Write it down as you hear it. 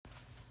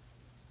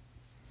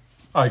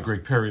Hi,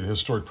 Greg Perry, the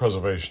historic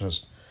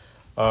preservationist.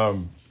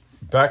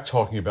 Back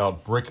talking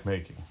about brick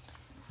making.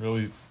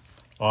 Really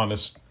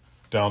honest,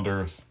 down to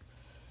earth,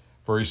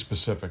 very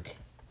specific.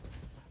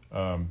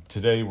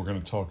 Today we're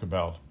going to talk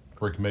about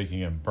brick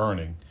making and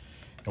burning,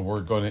 and we're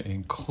going to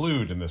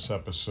include in this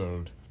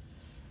episode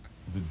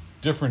the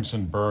difference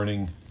in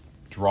burning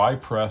dry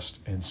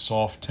pressed and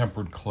soft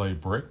tempered clay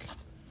brick,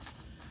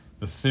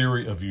 the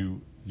theory of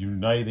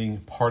uniting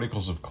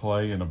particles of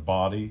clay in a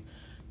body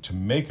to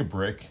make a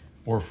brick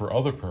or for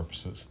other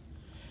purposes,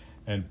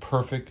 and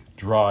perfect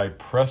dry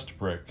pressed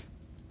brick,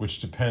 which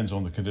depends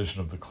on the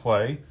condition of the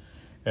clay,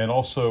 and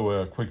also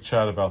a quick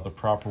chat about the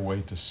proper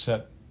way to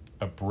set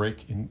a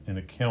brick in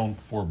a kiln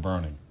for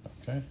burning.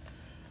 Okay,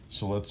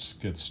 so let's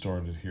get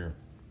started here.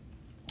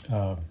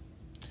 So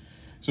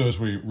as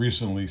we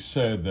recently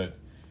said, that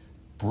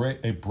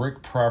a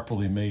brick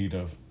properly made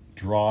of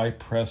dry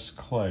pressed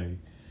clay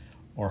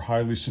are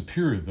highly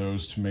superior to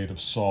those made of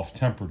soft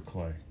tempered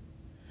clay.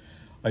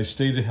 I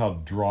stated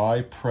how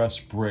dry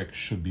pressed brick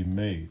should be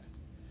made,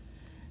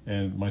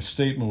 and my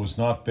statement was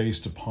not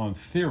based upon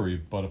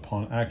theory but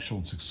upon actual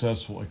and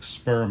successful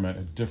experiment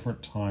at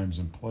different times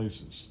and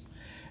places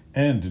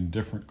and in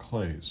different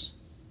clays.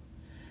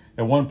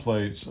 At one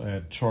place I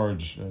had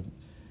charged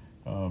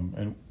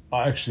and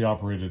I actually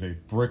operated a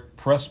brick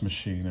press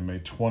machine and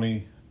made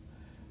 20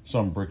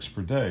 some bricks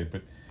per day,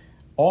 but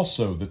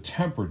also the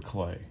tempered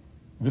clay.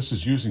 This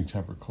is using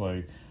tempered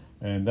clay,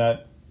 and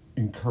that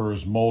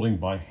incurs molding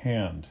by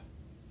hand.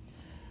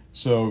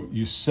 So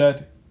you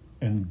set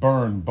and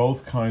burn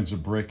both kinds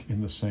of brick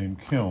in the same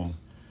kiln,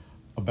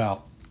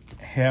 about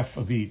half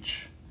of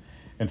each,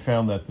 and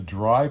found that the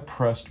dry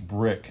pressed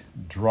brick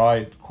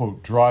dried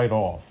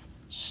off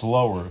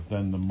slower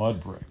than the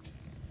mud brick,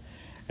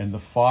 and the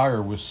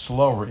fire was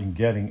slower in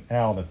getting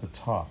out at the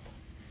top.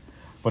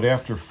 But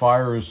after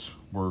fires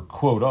were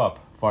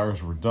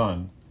fires were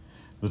done,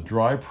 the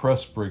dry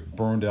pressed brick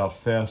burned out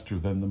faster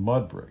than the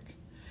mud brick,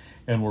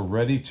 and were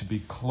ready to be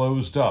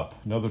closed up,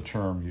 another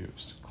term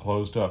used,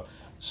 closed up,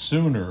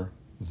 sooner,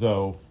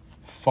 though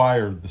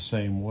fired the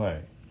same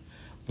way,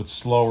 but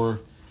slower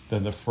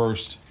than the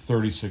first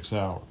 36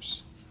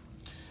 hours.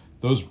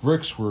 Those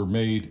bricks were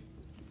made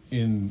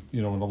in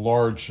a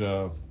large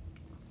kiln.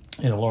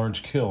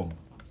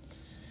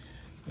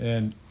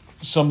 And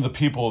some of the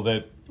people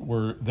that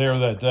were there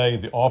that day,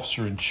 the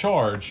officer in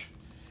charge,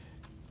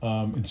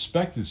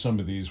 inspected some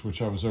of these,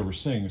 which I was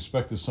overseeing,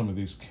 inspected some of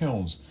these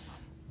kilns,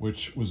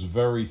 which was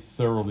very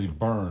thoroughly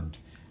burned.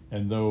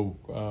 And though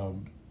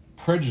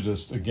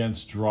prejudiced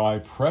against dry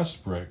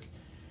pressed brick,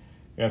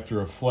 after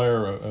a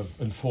flare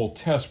and full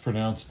test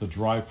pronounced the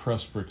dry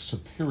pressed brick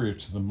superior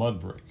to the mud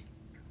brick.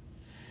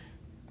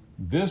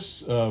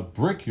 This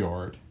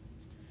brickyard,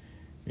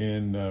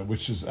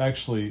 which is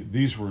actually,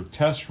 these were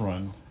test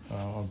run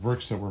of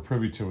bricks that we're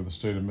privy to in the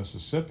state of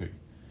Mississippi.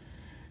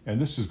 And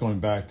this is going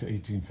back to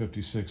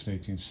 1856 and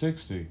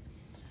 1860.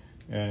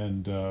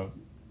 And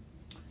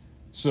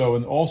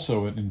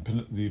also in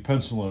the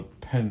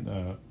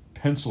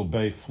Pencil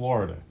Bay,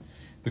 Florida,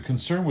 the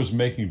concern was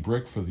making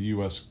brick for the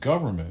U.S.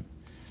 government,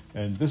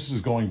 and this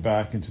is going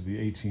back into the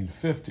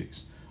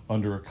 1850s,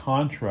 under a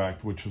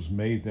contract which was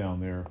made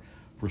down there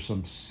for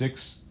some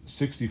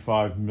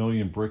 65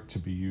 million brick to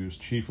be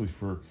used, chiefly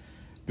for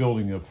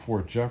building of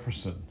Fort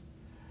Jefferson,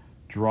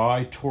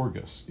 dry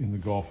Torgus in the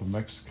Gulf of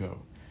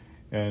Mexico.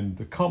 And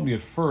the company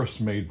at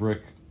first made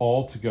brick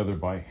all together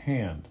by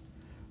hand.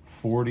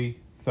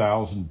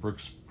 40,000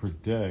 bricks per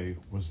day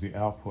was the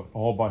output,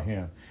 all by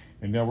hand.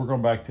 And now we're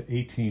going back to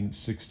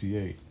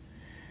 1868.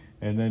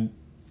 And then,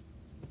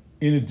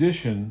 in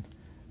addition,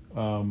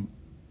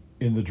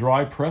 in the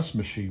dry press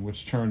machine,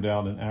 which turned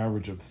out an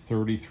average of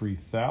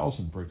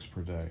 33,000 bricks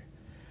per day.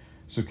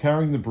 So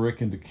carrying the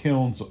brick into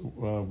kilns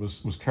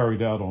was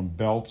carried out on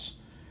belts,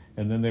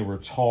 and then they were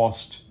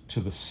tossed to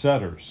the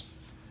setters,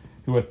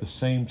 who at the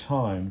same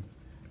time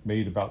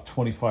made about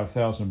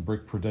 25,000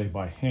 brick per day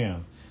by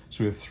hand.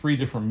 So we have three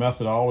different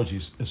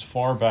methodologies as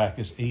far back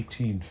as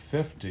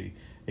 1850,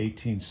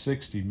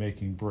 1860,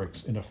 making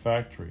bricks in a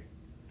factory.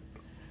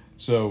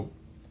 So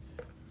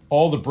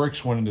all the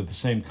bricks went into the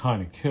same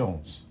kind of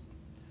kilns.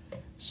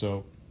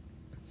 So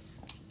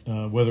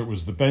whether it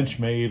was the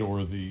bench-made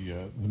or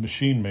the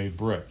machine-made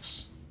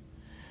bricks.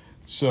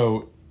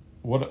 So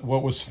what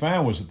was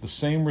found was that the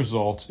same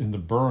results in the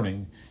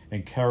burning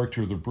and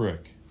character of the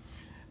brick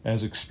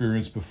as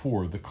experienced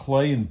before. The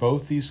clay in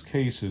both these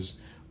cases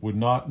would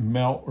not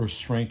melt or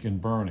shrink in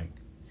burning,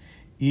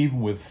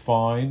 even with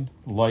fine,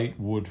 light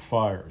wood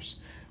fires,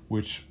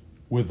 which,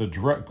 with a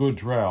good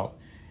drought,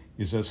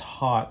 is as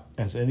hot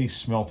as any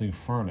smelting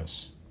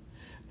furnace.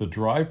 The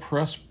dry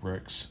press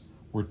bricks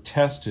were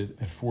tested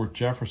at Fort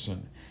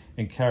Jefferson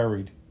and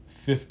carried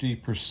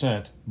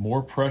 50%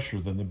 more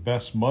pressure than the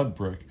best mud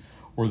brick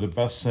or the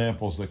best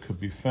samples that could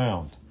be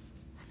found.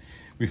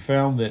 We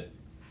found that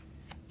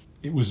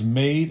it was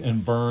made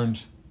and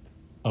burned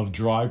of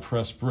dry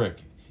pressed brick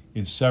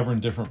in 7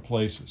 different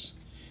places.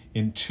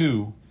 In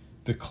 2,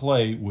 the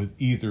clay with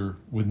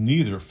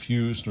neither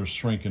fuse nor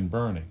shrink in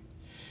burning.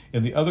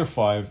 In the other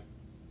 5,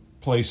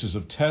 places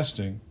of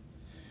testing,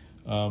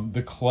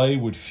 the clay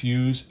would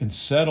fuse and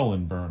settle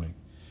in burning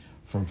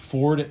from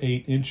 4 to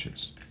 8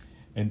 inches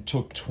and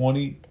took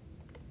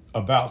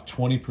about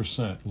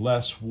 20%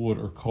 less wood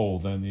or coal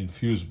than the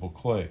infusible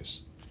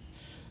clays.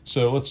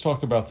 So let's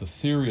talk about the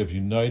theory of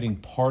uniting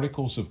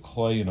particles of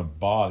clay in a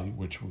body,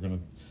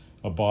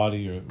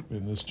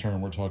 in this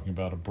term we're talking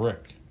about a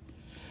brick.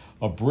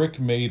 A brick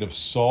made of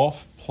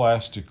soft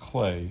plastic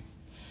clay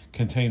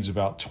contains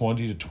about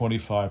 20 to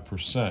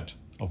 25%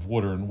 of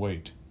water in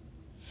weight.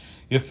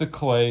 If the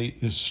clay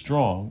is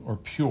strong or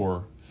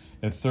pure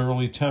and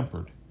thoroughly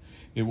tempered,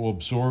 it will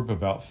absorb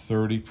about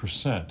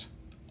 30%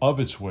 of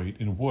its weight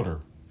in water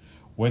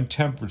when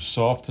tempered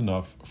soft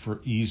enough for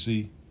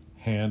easy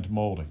hand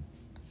molding.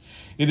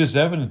 It is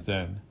evident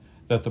then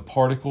that the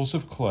particles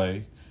of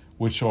clay,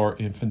 which are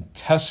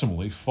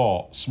infinitesimally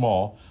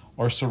small,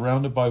 are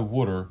surrounded by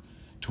water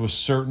to a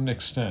certain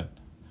extent,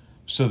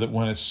 so that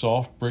when a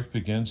soft brick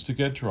begins to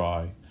get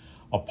dry,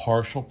 a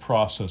partial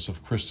process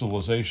of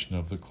crystallization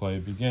of the clay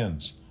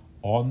begins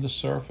on the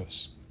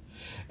surface.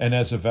 And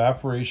as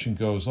evaporation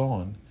goes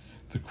on,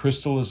 the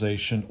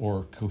crystallization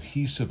or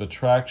cohesive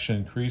attraction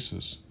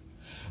increases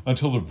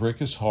until the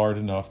brick is hard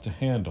enough to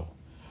handle,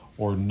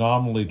 or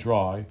nominally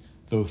dry,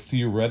 though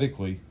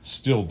theoretically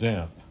still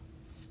damp.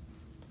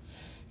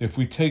 If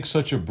we take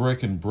such a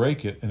brick and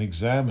break it and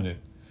examine it,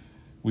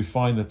 we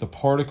find that the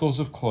particles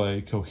of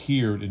clay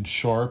cohered in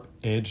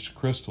sharp-edged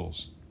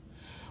crystals,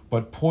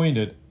 but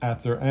pointed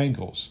at their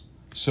angles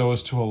so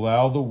as to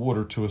allow the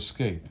water to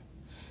escape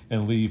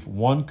and leave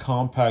one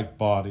compact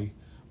body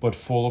but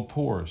full of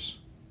pores.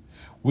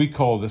 We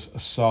call this a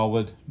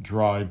solid,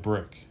 dry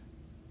brick.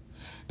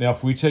 Now,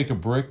 if we take a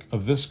brick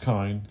of this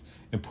kind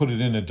and put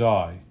it in a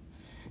die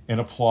and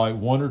apply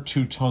 1 or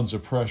 2 tons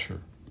of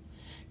pressure,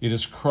 it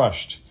is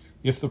crushed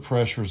if the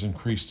pressure is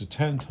increased to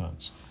 10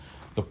 tons.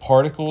 The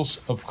particles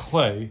of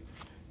clay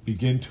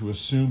begin to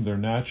assume their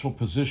natural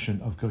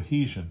position of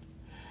cohesion,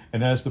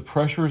 and as the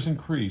pressure is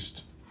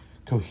increased,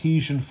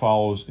 cohesion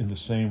follows in the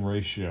same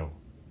ratio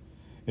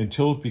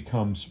until it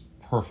becomes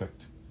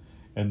perfect,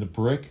 and the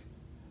brick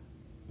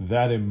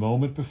that a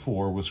moment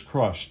before was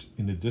crushed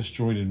in a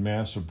disjointed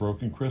mass of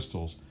broken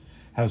crystals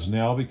has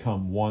now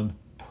become one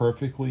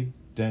perfectly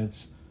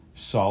dense,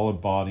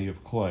 solid body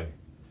of clay,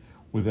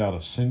 without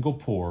a single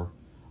pore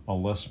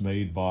unless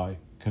made by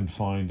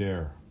confined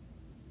air.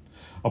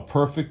 A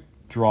perfect,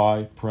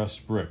 dry,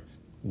 pressed brick,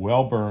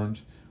 well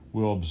burned,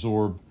 will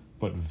absorb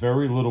but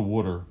very little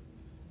water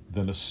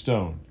than a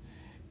stone,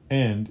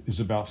 and is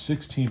about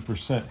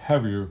 16%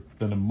 heavier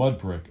than a mud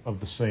brick of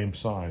the same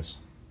size.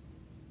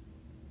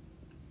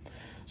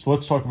 So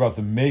let's talk about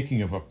the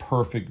making of a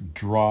perfect,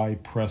 dry,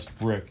 pressed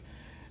brick.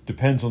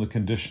 Depends on the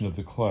condition of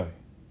the clay.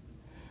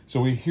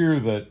 So we hear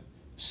that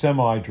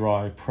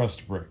semi-dry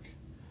pressed brick.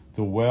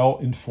 The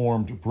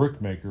well-informed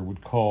brickmaker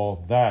would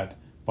call that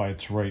by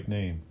its right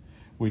name,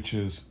 which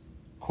is,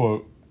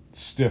 quote,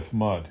 stiff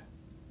mud,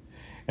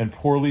 and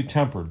poorly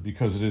tempered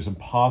because it is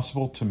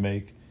impossible to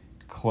make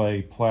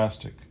clay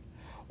plastic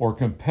or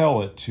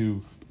compel it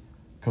to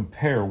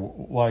compare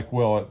like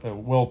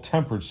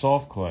well-tempered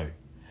soft clay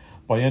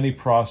by any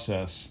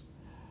process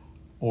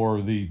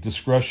or the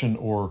discretion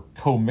or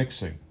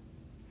co-mixing.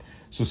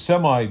 So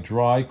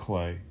semi-dry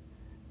clay,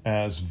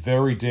 as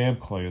very damp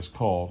clay is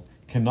called,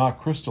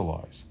 cannot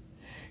crystallize.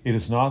 It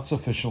is not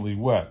sufficiently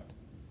wet,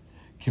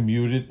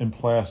 comminuted, and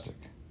plastic.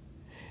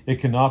 It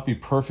cannot be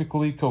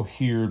perfectly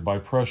cohered by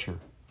pressure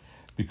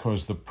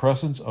because the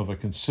presence of a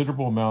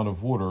considerable amount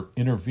of water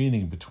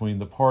intervening between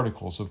the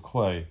particles of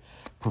clay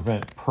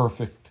prevent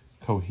perfect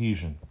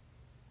cohesion.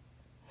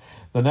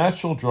 The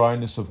natural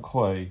dryness of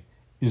clay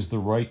is the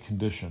right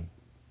condition.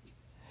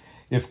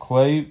 If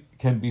clay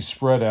can be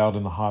spread out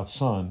in the hot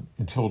sun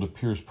until it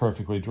appears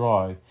perfectly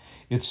dry,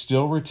 it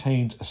still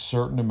retains a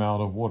certain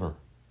amount of water,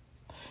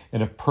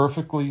 and if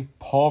perfectly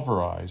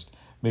pulverized,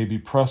 may be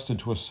pressed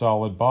into a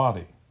solid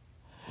body.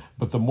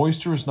 But the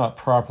moisture is not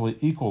properly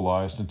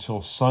equalized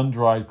until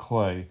sun-dried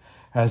clay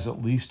has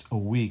at least a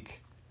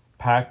week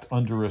packed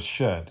under a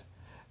shed.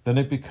 Then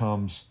it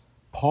becomes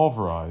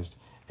pulverized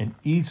and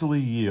easily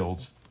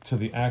yields to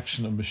the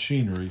action of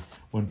machinery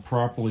when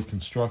properly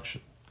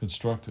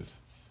constructed.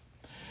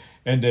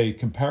 And a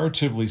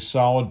comparatively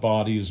solid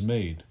body is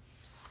made,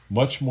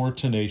 much more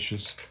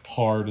tenacious,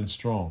 hard, and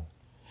strong,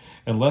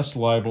 and less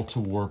liable to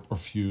warp or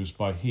fuse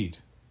by heat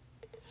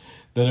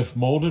than if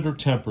molded or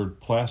tempered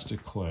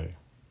plastic clay.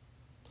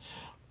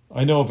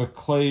 I know of a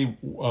clay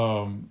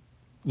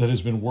that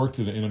has been worked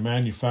in a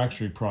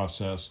manufacturing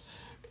process,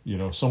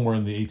 somewhere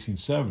in the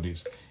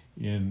 1870s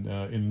in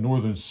a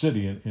northern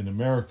city in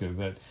America,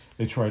 that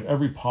they tried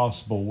every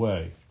possible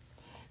way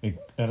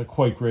at a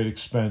quite great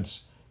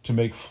expense to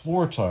make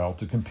floor tile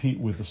to compete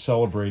with the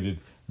celebrated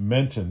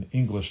Menton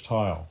English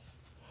tile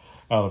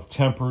out of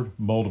tempered,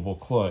 moldable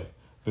clay,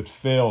 but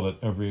failed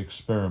at every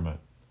experiment.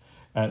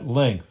 At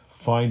length,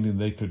 finding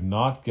they could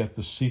not get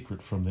the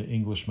secret from the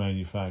English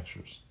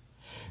manufacturers,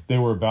 they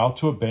were about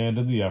to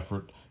abandon the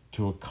effort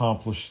to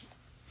accomplish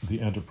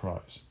the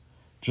enterprise.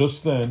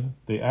 Just then,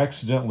 they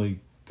accidentally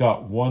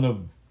got one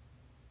of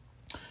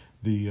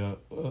the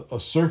a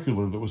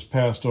circular that was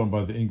passed on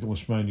by the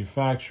English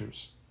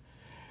manufacturers,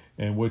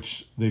 and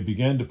which they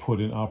began to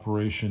put in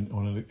operation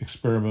on an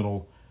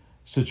experimental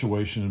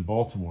situation in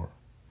Baltimore.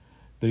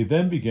 They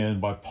then began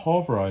by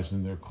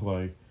pulverizing their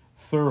clay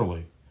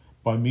thoroughly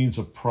by means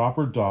of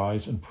proper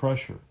dyes and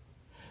pressure,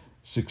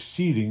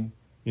 succeeding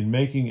in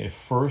making a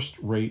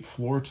first-rate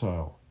floor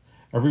tile.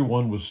 Every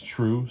one was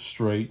true,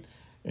 straight,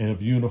 and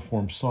of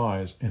uniform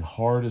size and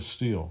hard as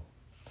steel.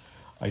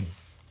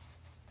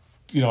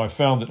 I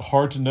found it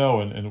hard to know,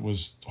 and it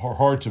was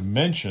hard to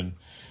mention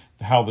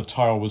how the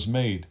tile was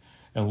made.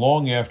 And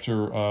long after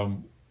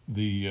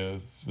the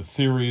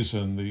theories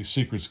and the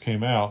secrets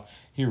came out,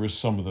 here is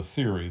some of the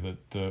theory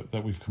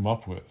that we've come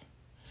up with.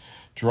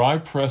 Dry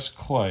pressed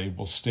clay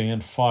will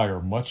stand fire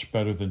much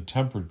better than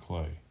tempered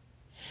clay.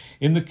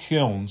 In the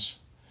kilns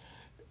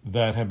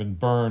that have been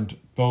burned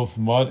both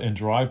mud and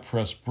dry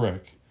pressed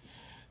brick,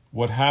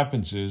 what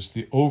happens is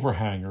the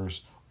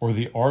overhangers or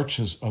the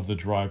arches of the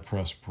dry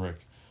pressed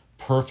brick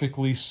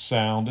perfectly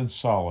sound and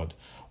solid,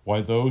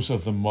 while those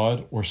of the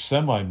mud or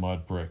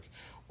semi-mud brick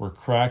were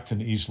cracked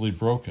and easily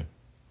broken.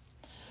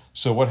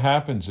 So what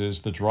happens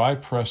is the dry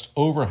pressed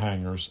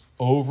overhangers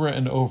over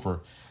and over,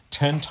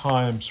 10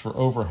 times for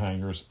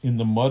overhangers in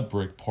the mud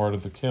brick part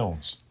of the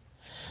kilns.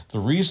 The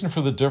reason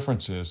for the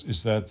difference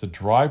is that the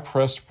dry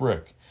pressed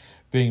brick,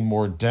 being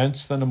more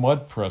dense than a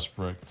mud pressed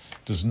brick,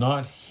 does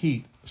not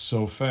heat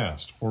so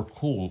fast or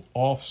cool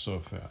off so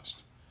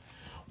fast.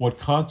 What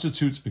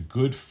constitutes a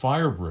good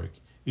fire brick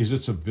is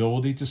its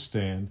ability to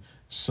stand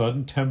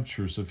sudden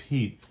temperatures of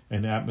heat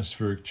and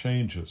atmospheric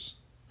changes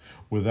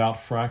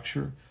without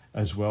fracture,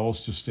 as well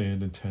as to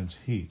stand intense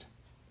heat.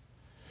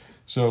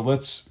 So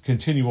let's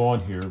continue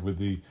on here with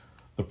the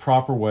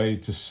proper way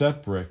to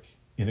set brick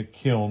in a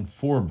kiln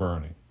for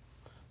burning.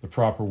 The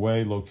proper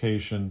way,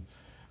 location,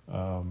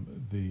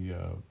 the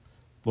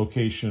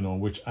location on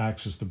which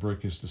axis the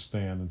brick is to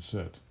stand and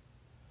sit.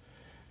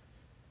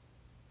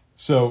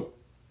 So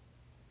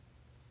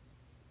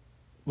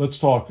let's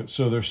talk.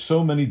 So there's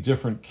so many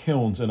different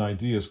kilns and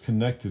ideas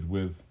connected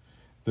with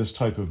this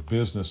type of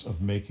business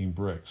of making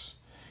bricks.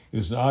 It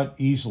is not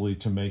easily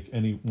to make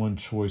any one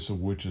choice of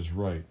which is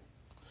right.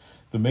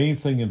 The main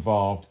thing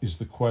involved is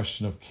the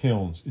question of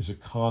kilns is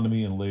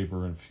economy in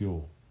labor and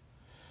fuel.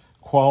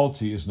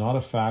 Quality is not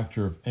a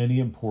factor of any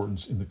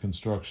importance in the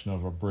construction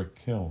of a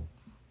brick kiln.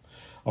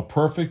 A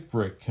perfect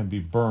brick can be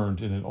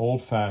burned in an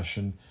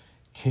old-fashioned,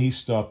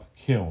 cased-up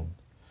kiln.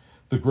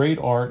 The great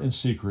art and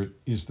secret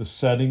is the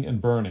setting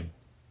and burning.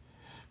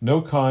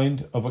 No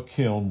kind of a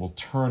kiln will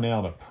turn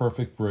out a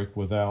perfect brick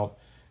without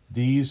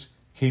these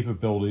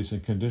capabilities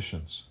and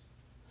conditions.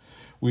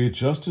 We had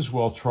just as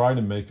well try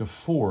to make a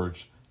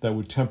forge that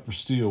would temper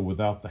steel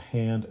without the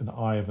hand and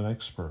eye of an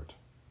expert.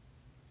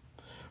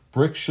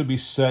 Bricks should be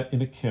set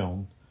in a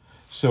kiln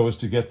so as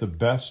to get the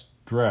best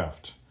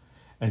draft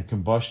and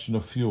combustion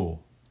of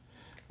fuel,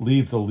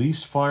 leave the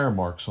least fire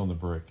marks on the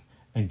brick,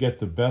 and get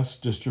the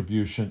best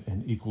distribution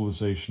and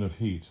equalization of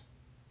heat.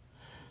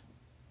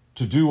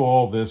 To do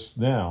all this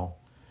now,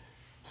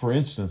 for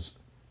instance,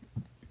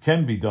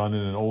 can be done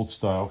in an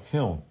old-style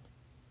kiln.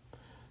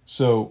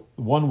 So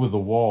one with the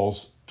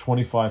walls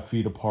 25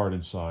 feet apart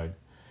inside,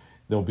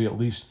 they'll be at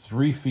least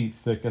 3 feet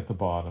thick at the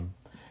bottom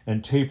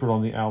and tapered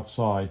on the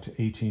outside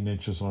to 18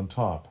 inches on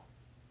top.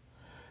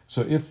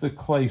 So if the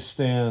clay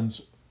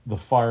stands the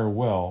fire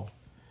well,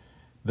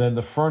 then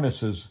the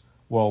furnaces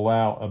will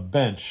allow a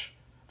bench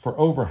for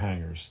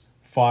overhangers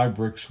 5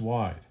 bricks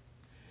wide.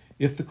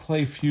 If the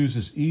clay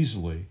fuses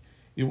easily,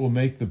 it will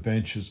make the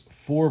benches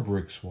 4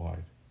 bricks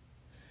wide.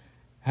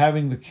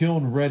 Having the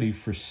kiln ready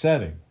for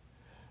setting,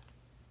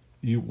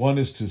 one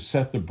is to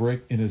set the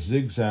brick in a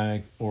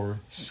zigzag or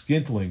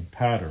skintling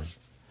pattern,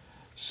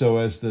 so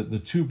as that the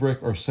 2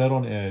 brick are set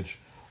on edge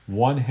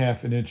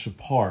 1/2 an inch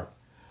apart.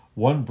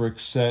 1 brick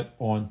set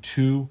on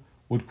 2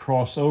 would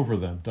cross over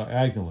them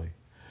diagonally,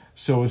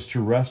 so as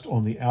to rest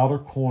on the outer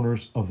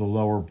corners of the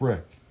lower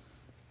brick.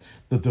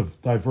 The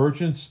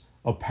divergence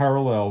of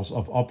parallels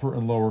of upper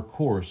and lower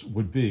course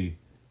would be,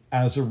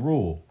 as a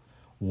rule,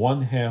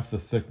 1/2 the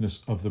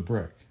thickness of the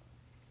brick.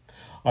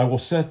 I will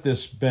set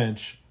this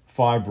bench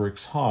 5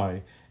 bricks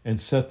high and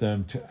set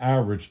them to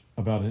average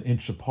about 1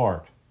 inch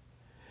apart.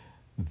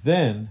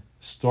 Then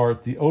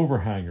start the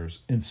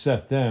overhangers and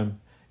set them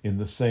in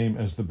the same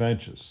as the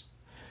benches.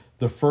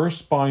 The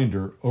first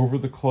binder over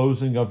the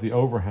closing of the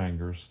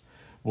overhangers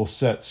will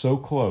set so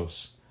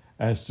close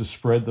as to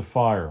spread the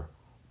fire.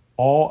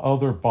 All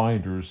other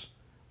binders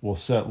will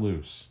set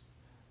loose.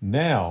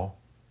 Now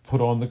put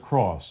on the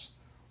cross,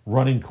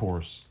 running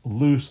course,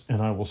 loose,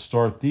 and I will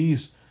start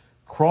these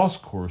cross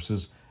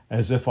courses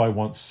as if I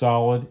want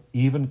solid,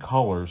 even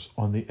colors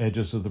on the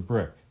edges of the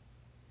brick.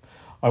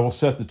 I will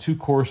set the 2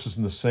 courses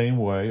in the same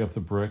way of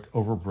the brick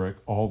over brick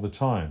all the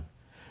time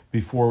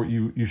before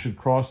you should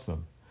cross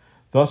them,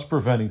 thus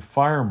preventing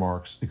fire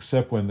marks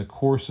except when the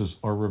courses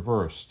are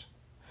reversed.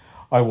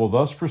 I will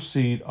thus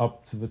proceed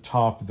up to the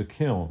top of the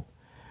kiln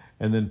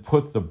and then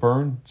put the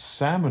burned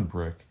salmon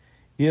brick,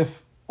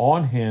 if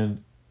on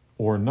hand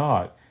or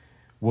not,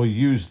 we'll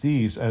use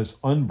these as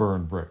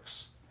unburned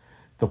bricks.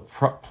 The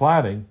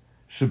platting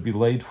should be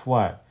laid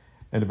flat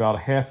and about a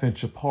 ½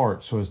 inch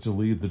apart so as to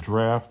leave the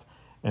draft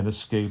and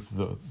escape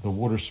the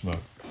water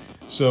smoke.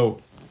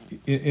 So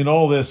in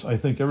all this, I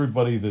think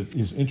everybody that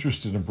is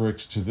interested in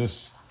bricks to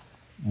this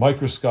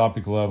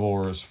microscopic level,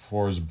 or as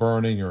far as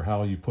burning or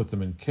how you put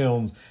them in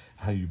kilns,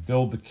 how you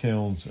build the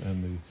kilns,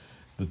 and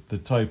the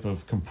type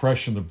of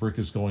compression the brick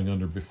is going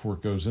under before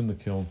it goes in the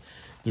kiln,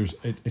 there's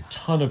a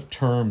ton of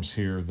terms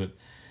here that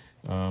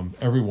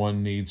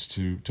everyone needs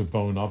to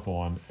bone up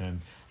on,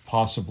 and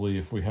possibly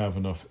if we have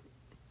enough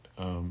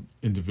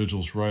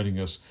individuals writing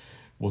us,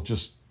 we'll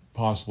just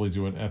possibly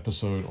do an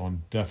episode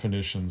on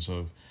definitions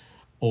of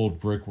old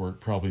brickwork,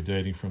 probably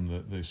dating from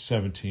the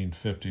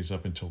 1750s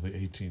up until the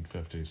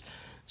 1850s.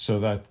 So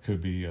that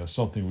could be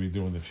something we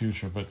do in the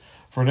future. But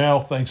for now,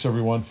 thanks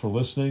everyone for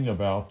listening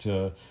about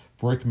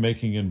brick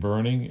making and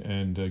burning,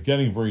 and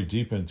getting very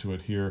deep into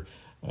it here.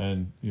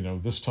 And,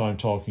 this time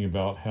talking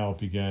about how it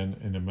began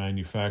in a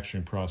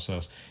manufacturing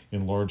process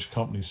in large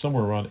companies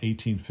somewhere around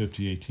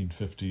 1850,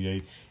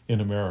 1858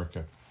 in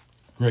America.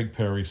 Greg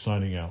Perry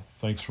signing out.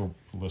 Thanks for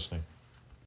listening.